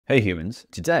Hey humans,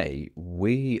 today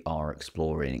we are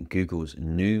exploring Google's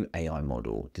new AI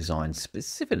model designed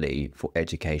specifically for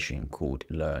education called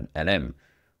LearnLM.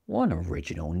 What an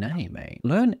original name, eh?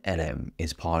 LearnLM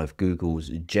is part of Google's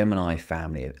Gemini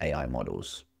family of AI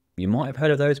models. You might have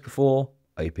heard of those before.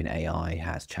 OpenAI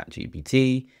has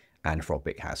ChatGPT,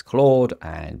 Anthropic has Claude,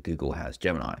 and Google has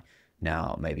Gemini.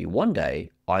 Now, maybe one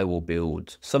day I will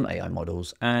build some AI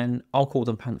models and I'll call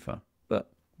them Panther,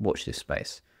 but watch this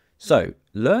space. So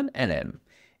LearnLM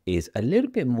is a little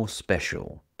bit more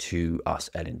special to us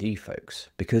L&D folks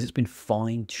because it's been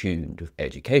fine-tuned with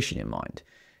education in mind.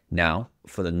 Now,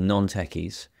 for the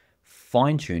non-techies,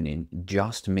 fine-tuning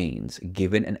just means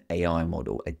giving an AI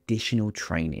model additional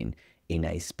training in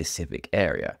a specific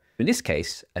area. In this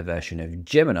case, a version of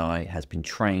Gemini has been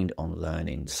trained on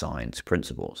learning science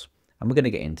principles, and we're going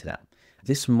to get into that.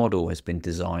 This model has been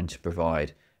designed to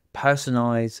provide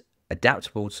personalized,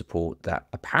 adaptable support that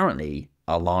apparently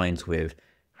aligns with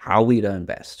how we learn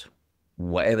best,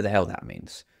 whatever the hell that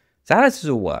means. So how does this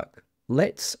all work?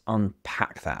 Let's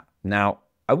unpack that. Now,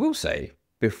 I will say,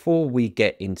 before we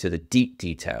get into the deep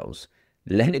details,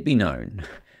 let it be known,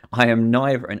 I am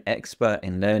neither an expert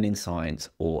in learning science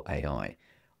or AI.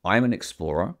 I am an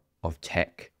explorer of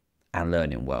tech and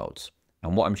learning worlds.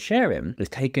 And what I'm sharing is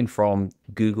taken from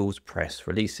Google's press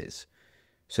releases.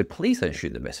 So please don't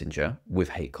shoot the messenger with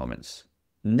hate comments.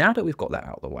 Now that we've got that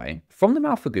out of the way, from the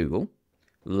mouth of Google,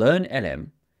 LearnLM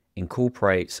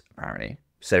incorporates, apparently,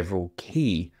 several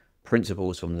key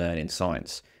principles from learning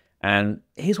science. And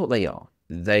here's what they are.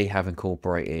 They have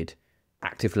incorporated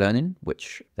active learning,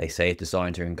 which they say is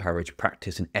designed to encourage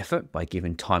practice and effort by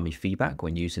giving timely feedback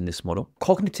when using this model.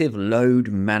 Cognitive load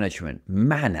management.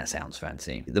 Man, that sounds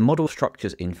fancy. The model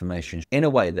structures information in a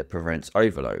way that prevents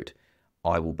overload.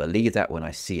 I will believe that when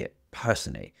I see it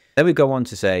personally. Then we go on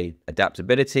to say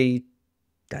adaptability.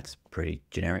 That's pretty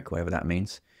generic, whatever that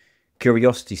means.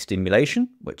 Curiosity stimulation,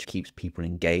 which keeps people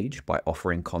engaged by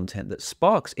offering content that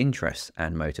sparks interest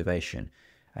and motivation.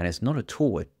 And it's not at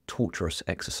all a torturous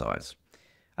exercise.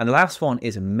 And the last one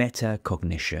is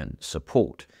metacognition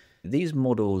support. These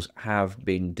models have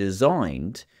been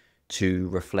designed to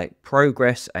reflect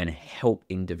progress and help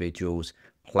individuals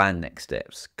plan next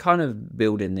steps, kind of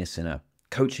building this in a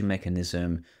coaching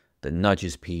mechanism that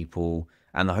nudges people,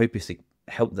 and the hope is to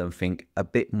help them think a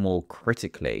bit more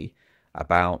critically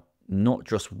about not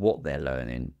just what they're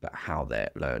learning, but how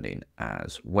they're learning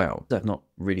as well. I've not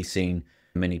really seen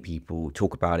many people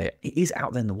talk about it. It is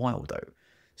out there in the wild though.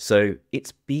 So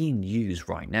it's being used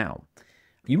right now.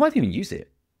 You might even use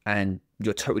it and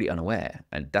you're totally unaware.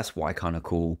 And that's what I kind of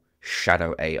call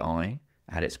shadow AI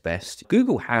at its best.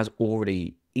 Google has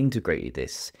already integrated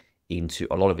this into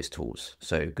a lot of its tools.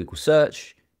 So Google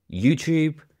Search,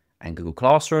 YouTube, and Google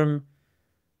Classroom.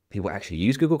 People actually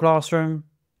use Google Classroom.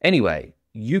 Anyway,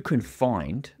 you can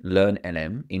find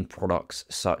LearnLM in products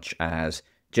such as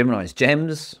Gemini's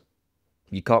Gems.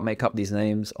 You can't make up these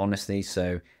names, honestly.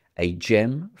 So a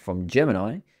gem from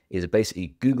Gemini is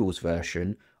basically Google's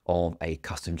version of a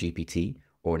custom GPT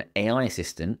or an AI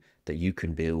assistant that you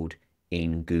can build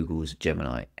in Google's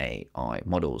Gemini AI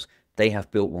models. They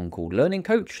have built one called Learning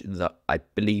Coach that I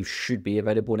believe should be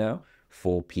available now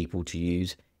for people to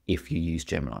use if you use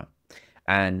Gemini.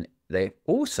 And they've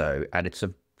also added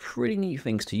some pretty neat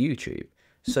things to YouTube.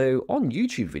 So on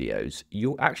YouTube videos,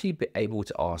 you'll actually be able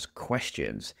to ask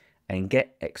questions and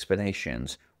get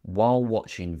explanations while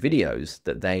watching videos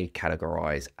that they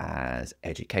categorize as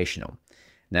educational.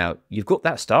 Now, you've got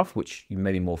that stuff, which you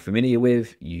may be more familiar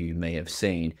with, you may have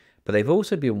seen, but they've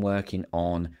also been working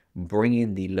on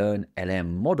bringing the LearnLM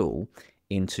model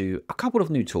into a couple of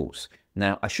new tools.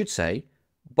 Now, I should say,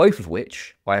 both of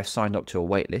which I have signed up to a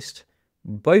waitlist.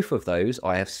 Both of those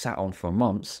I have sat on for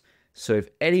months. So if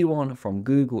anyone from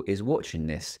Google is watching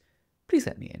this, please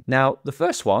let me in. Now, the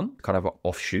first one, kind of an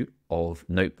offshoot of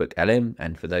NotebookLM.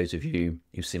 And for those of you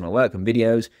who've seen my work and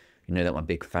videos, you know that I'm a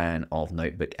big fan of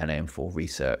NotebookLM for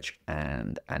research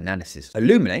and analysis.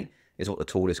 Aluminate is what the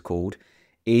tool is called,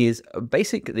 is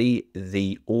basically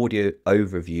the audio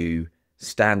overview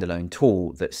standalone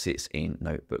tool that sits in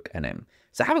NotebookLM.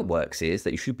 So how it works is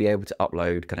that you should be able to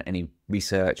upload kind of any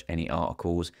research, any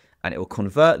articles, and it will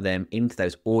convert them into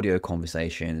those audio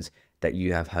conversations that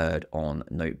you have heard on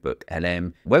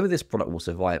NotebookLM. Whether this product will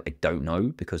survive, I don't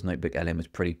know, because NotebookLM is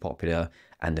pretty popular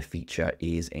and the feature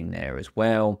is in there as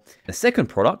well. The second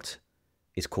product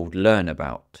is called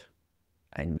Learnabout.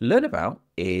 And Learnabout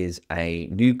is a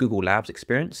new Google Labs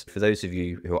experience. For those of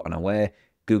you who are unaware,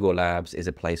 Google Labs is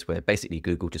a place where basically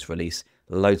Google just release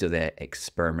loads of their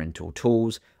experimental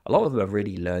tools. A lot of them are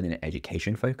really learning and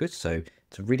education focused. So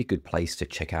It's a really good place to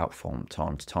check out from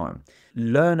time to time.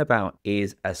 Learnabout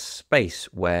is a space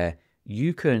where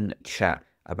you can chat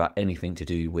about anything to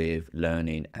do with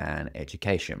learning and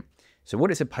education. So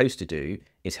what it's supposed to do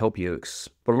is help you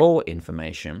explore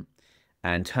information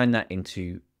and turn that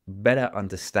into better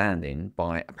understanding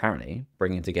by apparently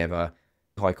bringing together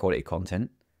high quality content,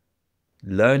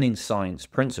 learning science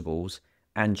principles,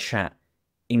 and chat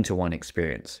into one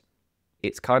experience.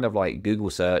 It's kind of like Google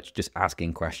search, just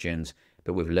asking questions,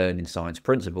 but with learning science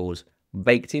principles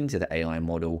baked into the AI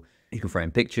model. You can throw in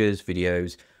pictures,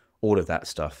 videos, all of that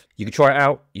stuff. You can try it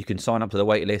out. You can sign up to the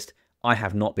wait list. I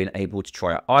have not been able to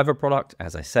try out either product.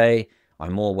 As I say,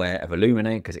 I'm more aware of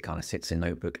Aluminate because it kind of sits in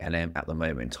Notebook LM at the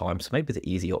moment in time. So maybe the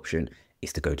easy option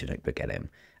is to go to Notebook LM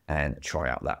and try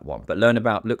out that one. But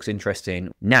Learnabout looks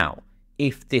interesting. Now,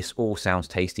 if this all sounds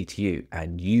tasty to you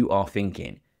and you are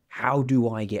thinking, how do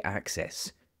I get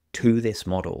access to this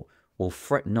model? Well,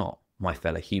 fret not, my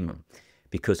fellow human,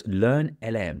 because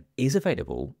LearnLM is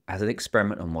available as an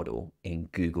experimental model in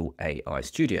Google AI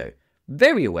Studio.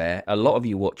 Very aware, a lot of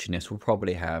you watching this will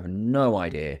probably have no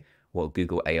idea what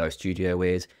Google AI Studio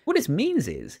is. What this means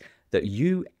is that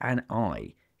you and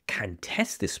I can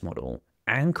test this model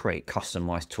and create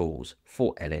customized tools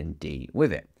for L&D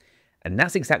with it. And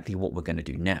that's exactly what we're going to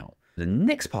do now. The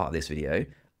next part of this video,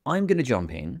 I'm going to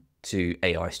jump in to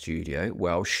AI Studio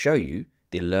where I'll show you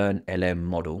the LearnLM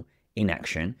model in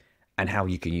action and how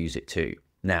you can use it too.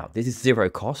 Now, this is zero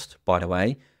cost, by the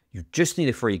way. You just need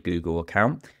a free Google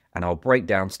account, and I'll break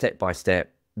down step by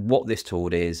step what this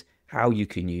tool is, how you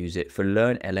can use it for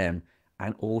LearnLM,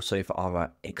 and also for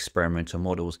other experimental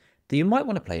models that you might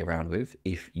want to play around with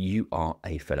if you are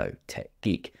a fellow tech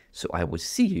geek. So I will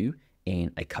see you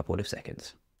in a couple of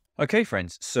seconds. Okay,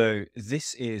 friends, so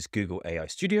this is Google AI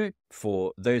Studio.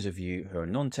 For those of you who are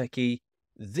non-techie,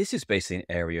 this is basically an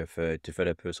area for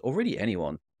developers, or really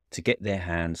anyone, to get their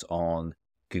hands on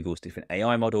Google's different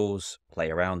AI models, play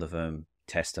around with them,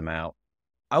 test them out.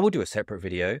 I will do a separate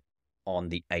video on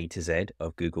the A to Z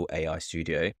of Google AI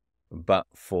Studio, but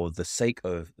for the sake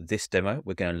of this demo,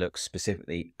 we're going to look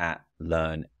specifically at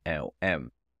LearnLM.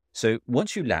 So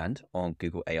once you land on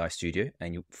Google AI Studio,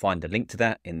 and you'll find a link to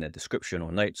that in the description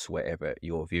or notes, wherever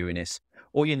you're viewing this,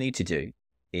 all you need to do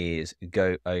is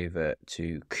go over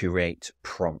to create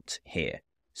prompt here.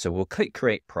 So we'll click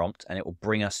create prompt and it will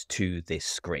bring us to this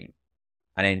screen.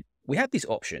 And then we have these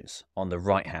options on the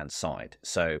right hand side.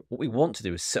 So what we want to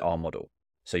do is set our model.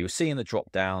 So you'll see in the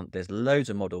drop down, there's loads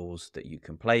of models that you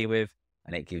can play with,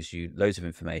 and it gives you loads of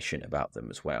information about them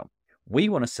as well. We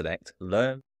want to select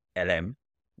LearnLM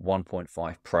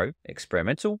 1.5 Pro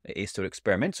experimental. It is still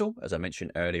experimental, as I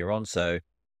mentioned earlier on, so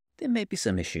there may be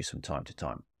some issues from time to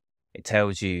time. It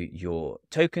tells you your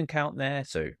token count there,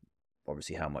 so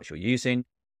obviously how much you're using.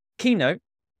 Keynote,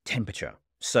 temperature.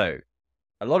 So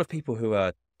a lot of people who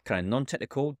are kind of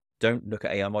non-technical, don't look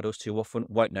at AI models too often,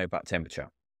 won't know about temperature.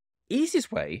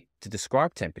 Easiest way to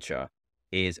describe temperature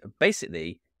is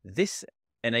basically this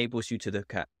enables you to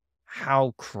look at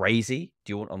how crazy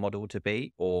do you want a model to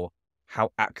be, or how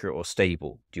accurate or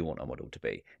stable do you want a model to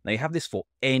be. Now you have this for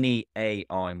any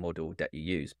AI model that you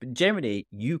use, but generally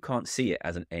you can't see it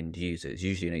as an end user. It's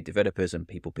usually only developers and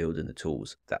people building the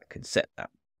tools that can set that.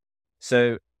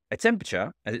 So a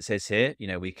temperature, as it says here,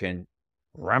 we can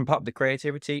ramp up the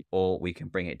creativity or we can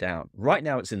bring it down. Right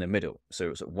now it's in the middle, so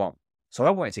it's at 1. So I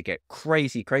wanted to get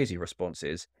crazy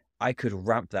responses. I could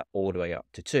ramp that all the way up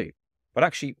to 2. But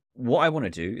actually, what I want to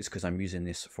do is, because I'm using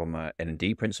this from an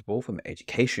L&D principle, from an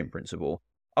education principle,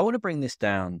 I want to bring this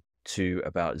down to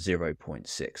about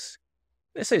 0.6.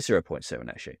 Let's say 0.7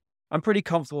 actually. I'm pretty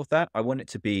comfortable with that. I want it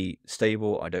to be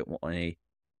stable. I don't want any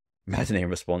imaginary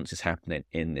responses happening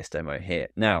in this demo here.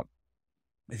 Now,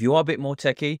 if you are a bit more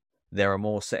techie, there are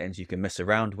more settings you can mess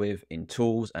around with in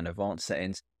tools and advanced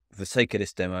settings. For the sake of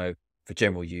this demo, for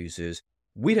general users,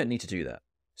 we don't need to do that.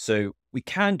 So we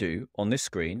can do on this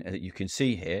screen, as you can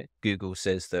see here, Google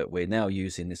says that we're now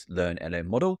using this LearnLM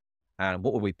model. And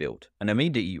what will we build? And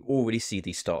immediately you already see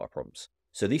these starter prompts.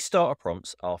 So these starter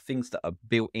prompts are things that are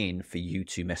built in for you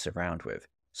to mess around with.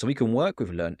 So we can work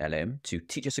with LearnLM to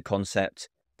teach us a concept,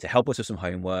 to help us with some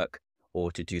homework,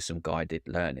 or to do some guided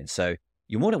learning. So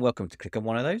you're more than welcome to click on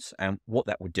one of those, and what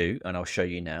that would do, and I'll show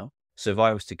you now. So if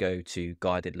I was to go to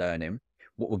guided learning,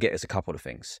 what we'll get is a couple of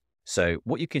things. So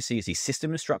what you can see is these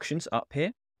system instructions up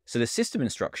here. So the system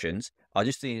instructions are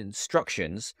just the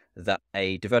instructions that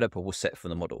a developer will set for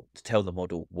the model to tell the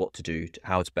model what to do,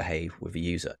 how to behave with a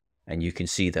user. And you can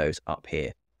see those up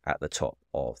here at the top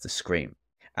of the screen.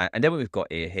 And then what we've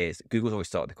got here is Google's already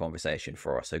started the conversation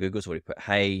for us. So Google's already put,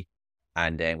 hey,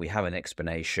 and then we have an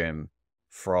explanation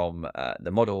from the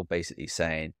model, basically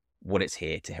saying what it's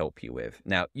here to help you with.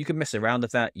 Now, you can mess around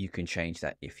with that. You can change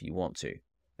that if you want to.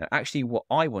 Now, actually, what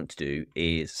I want to do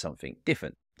is something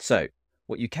different. So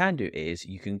what you can do is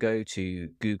you can go to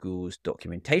Google's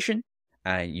documentation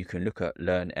and you can look at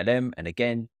LearnLM. And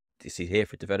again, this is here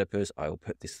for developers. I will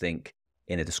put this link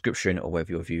in the description or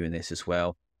wherever you're viewing this as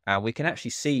well. And we can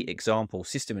actually see example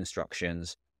system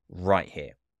instructions right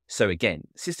here. So again,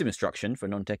 system instruction for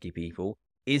non-techie people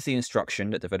is the instruction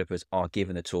that developers are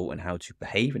given the tool and how to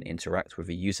behave and interact with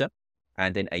a user.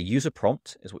 And then a user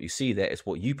prompt is what you see there, is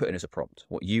what you put in as a prompt,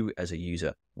 what you as a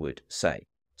user would say.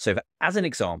 So as an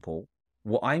example,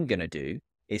 what I'm going to do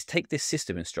is take this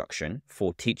system instruction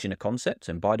for teaching a concept.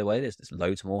 And by the way, there's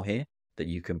loads more here that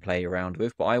you can play around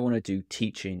with, but I want to do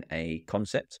teaching a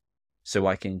concept. So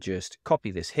I can just copy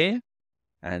this here,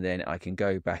 and then I can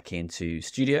go back into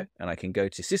Studio and I can go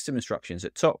to system instructions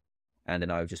at top, and then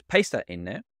I'll just paste that in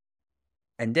there.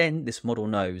 And then this model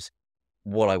knows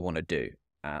what I want to do.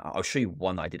 I'll show you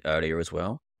one I did earlier as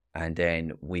well, and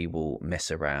then we will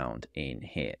mess around in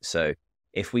here. So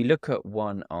if we look at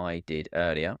one I did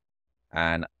earlier,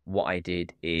 and what I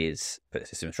did is put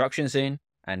system instructions in,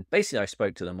 and basically I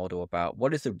spoke to the model about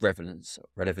what is the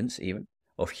relevance even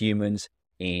of humans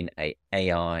in a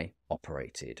AI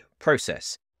operated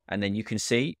process. And then you can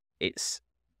see it's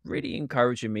really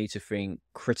encouraging me to think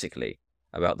critically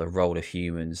about the role of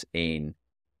humans in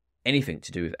anything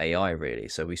to do with AI, really.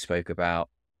 So we spoke about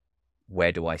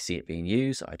where do I see it being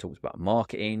used? I talked about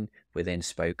marketing. We then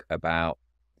spoke about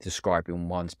describing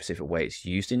one specific way it's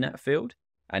used in that field,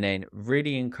 and then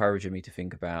really encouraging me to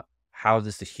think about how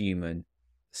does the human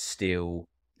still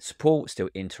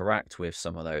interact with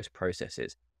some of those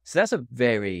processes. So that's a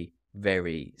very,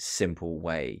 very simple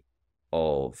way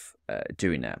of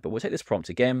doing that. But we'll take this prompt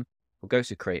again. We'll go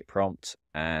to create prompt,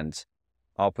 and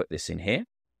I'll put this in here.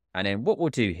 And then what we'll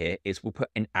do here is we'll put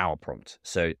in our prompt.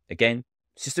 So again,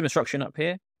 system instruction up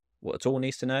here, what the tool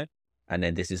needs to know. And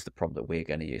then this is the prompt that we're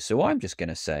going to use. So I'm just going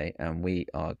to say, and we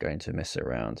are going to mess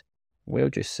around. We'll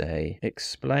just say,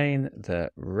 explain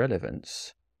the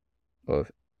relevance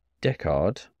of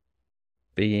Deckard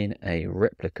being a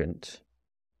replicant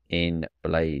in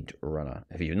Blade Runner.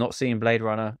 If you've not seen Blade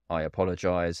Runner, I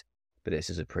apologize, but this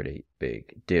is a pretty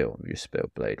big deal. You spell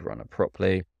Blade Runner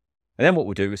properly. And then what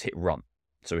we'll do is hit run.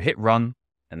 So we hit run,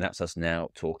 and that's us now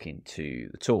talking to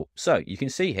the tool. So you can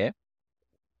see here,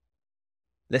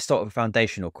 let's start with a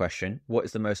foundational question. What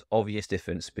is the most obvious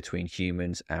difference between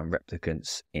humans and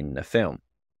replicants in the film?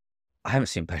 I haven't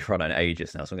seen Blade Runner in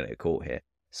ages now, so I'm going to get caught here.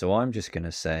 So I'm just going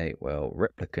to say, well,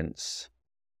 replicants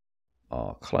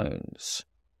are clones.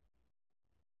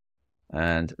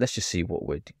 And let's just see what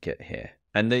we'd get here.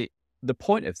 And the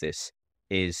point of this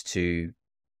is to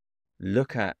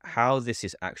look at how this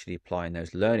is actually applying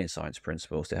those learning science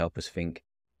principles to help us think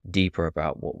deeper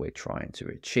about what we're trying to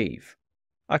achieve.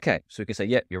 Okay, so we can say,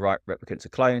 yep, you're right, replicants are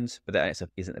clones, but that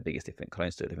isn't the biggest difference.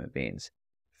 Clones still human beings.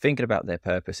 Thinking about their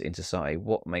purpose in society,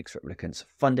 what makes replicants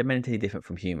fundamentally different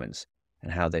from humans,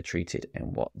 and how they're treated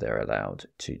and what they're allowed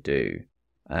to do.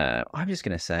 I'm just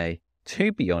going to say,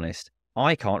 to be honest,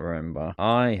 I can't remember.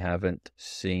 I haven't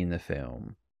seen the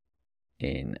film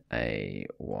in a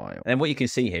while. And what you can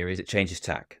see here is it changes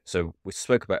tack. So we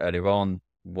spoke about earlier on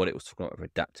what it was talking about with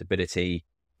adaptability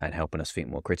and helping us think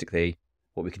more critically.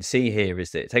 What we can see here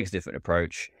is that it takes a different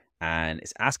approach, and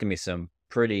it's asking me some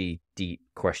pretty deep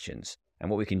questions.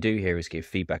 And what we can do here is give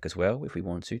feedback as well, if we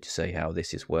want to say how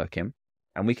this is working.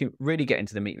 And we can really get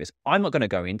into the meat of this. I'm not going to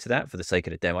go into that for the sake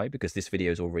of the demo because this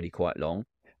video is already quite long,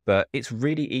 but it's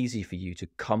really easy for you to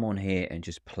come on here and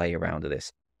just play around with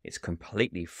this. It's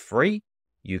completely free.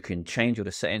 You can change all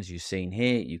the settings you've seen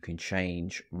here. You can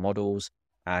change models,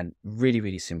 and really,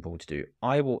 really simple to do.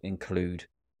 I will include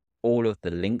all of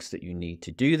the links that you need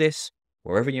to do this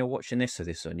wherever you're watching this. So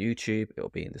this is on YouTube, it'll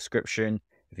be in the description.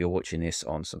 If you're watching this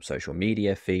on some social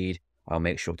media feed, I'll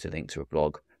make sure to link to a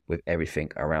blog with everything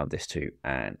around this too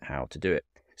and how to do it.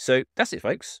 So that's it,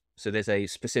 folks. So there's a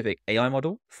specific AI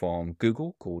model from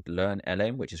Google called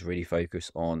LearnLM, which is really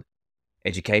focused on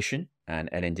education and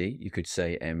L&D, you could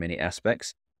say, in many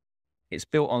aspects. It's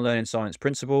built on learning science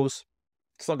principles.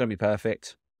 It's not going to be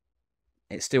perfect.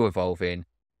 It's still evolving.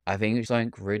 I think it's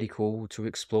like really cool to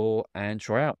explore and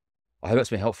try out. I hope it's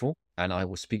been helpful, and I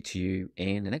will speak to you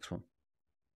in the next one.